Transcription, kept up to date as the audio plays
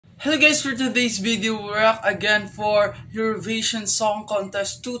Hello guys, for today's video, we're back again for Eurovision Song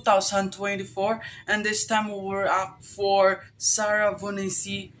Contest 2024, and this time we're up for Sarah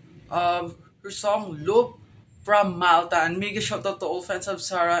Bonnici of her song Loop from Malta. And mega shout out to all fans of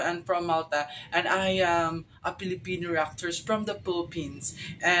Sarah and from Malta. And I am a Filipino reactors from the Philippines,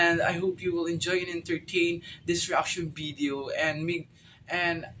 and I hope you will enjoy and entertain this reaction video.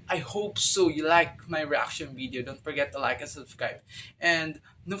 And I hope so you like my reaction video. Don't forget to like and subscribe. And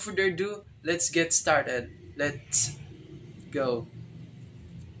no further ado, let's get started. Let's go.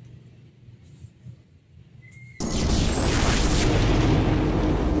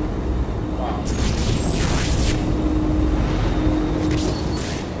 Wow.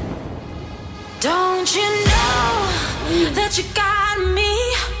 Don't you know that you got me?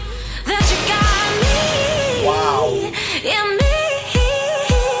 That you got me? Wow. Yeah, me.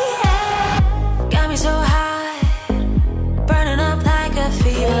 Got me so high, burning up like a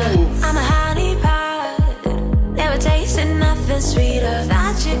fever. Ooh. I'm a honey pot, never tasted nothing sweeter.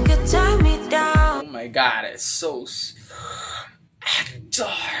 Thought you could turn me down. Oh my god, it's so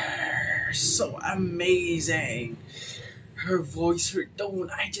so amazing. Her voice, her tone,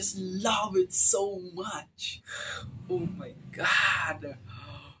 I just love it so much. Oh my god.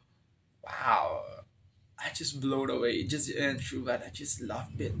 Wow. I just blown away just the intro, but I just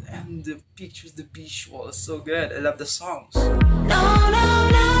love it. And the pictures, the visuals, so good. I love the songs. No, no,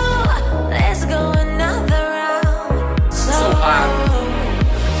 no, let's go another round. So hot.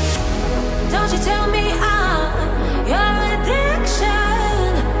 Don't you tell me I'm your addiction.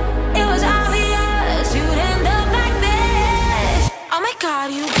 It was obvious you'd end up like this. Oh my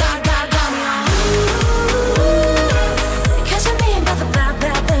god, you got me on. Cause I'm being about the blah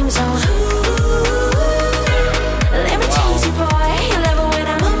things on. Let me tease you, boy. You love it when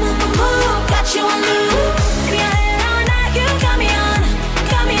I'm got you on loop. Give me a hand on that, you got me on.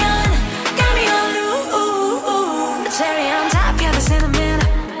 Got me on loop. Cherry on top, yeah, the cinnamon.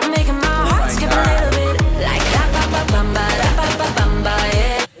 I'm making my heart skip a little bit. Like da-ba-ba-bamba, da-ba-ba-bamba,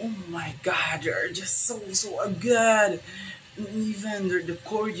 yeah. Oh my god, they're just so good. And even the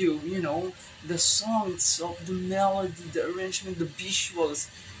choreo, you know, the song itself, the melody, the arrangement, the visuals,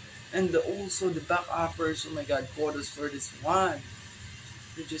 and also the back uppers. Oh my god, photos for this one.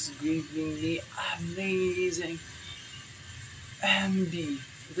 They're just giving me amazing MB.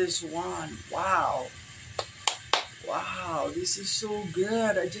 This one, wow. Wow, this is so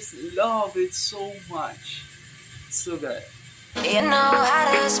good. I just love it so much. It's so good. You know how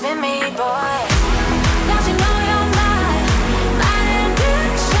to spin me, boy. Don't you know you're my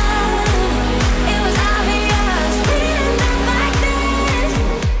addiction? It was obvious we end up like this.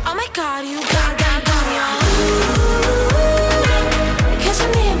 Oh my god, you got me on. Cause I'm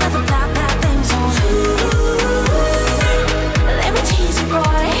being about the blah things on. Let me tease you,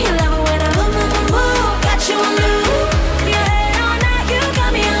 boy. You love it when I'm got you on loop. Give your head on that, you got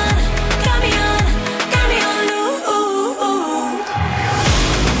me on loop.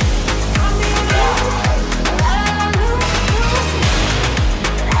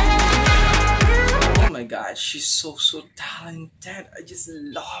 Oh my god, she's so talented. I just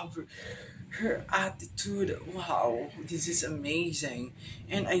love her attitude. Wow, this is amazing.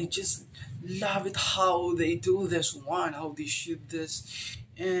 And I just love it how they do this one, how they shoot this,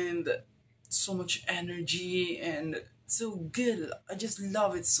 and so much energy and so good. I just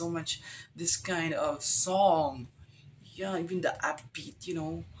love it so much, this kind of song. Yeah, even the upbeat, you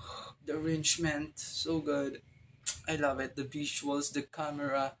know, the arrangement, so good. I love it. The visuals, the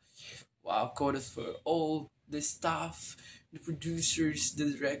camera. Wow, kudos for all the staff, the producers, the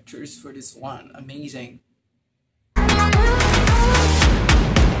directors for this one. Amazing. Ooh,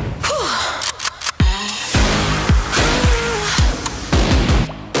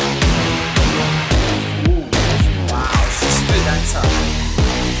 wow, she's a good dancer.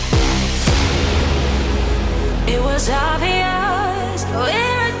 It was obvious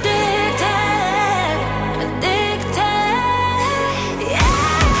we're addicted, yeah.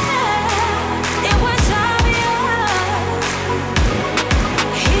 It was obvious.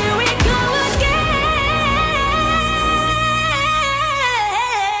 Here we go again.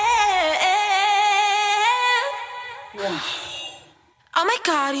 Wow. Oh my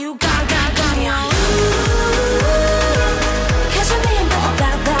god, you got me on. Cause I'm being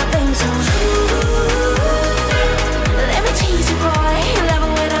blah things on. Let me tease you, boy. You love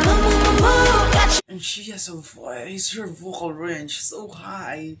it when I'm got you. And she has a voice, her vocal range so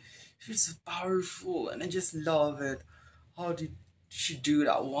high. She's so powerful, and I just love it. How did she do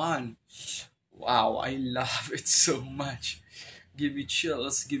that one? Wow, I love it so much. Give me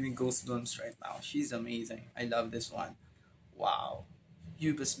chills, give me goosebumps right now. She's amazing. I love this one. Wow.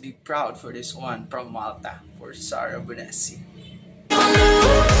 You must be proud for this one from Malta for Sarah Bonnici.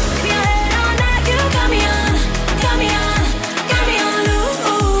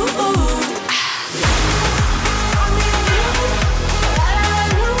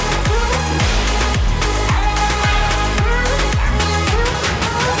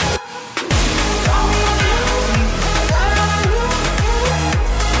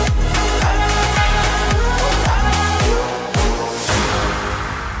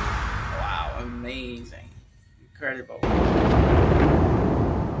 Amazing. Incredible.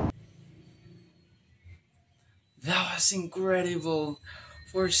 That was incredible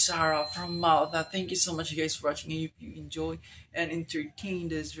for Sarah from Malta. Thank you so much, guys, for watching. If you enjoy and entertain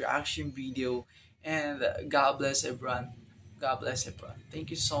this reaction video, and God bless everyone. God bless everyone. Thank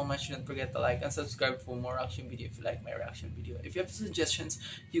you so much. Don't forget to like and subscribe for more reaction video if you like my reaction video. If you have suggestions,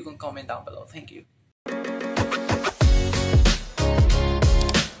 you can comment down below. Thank you.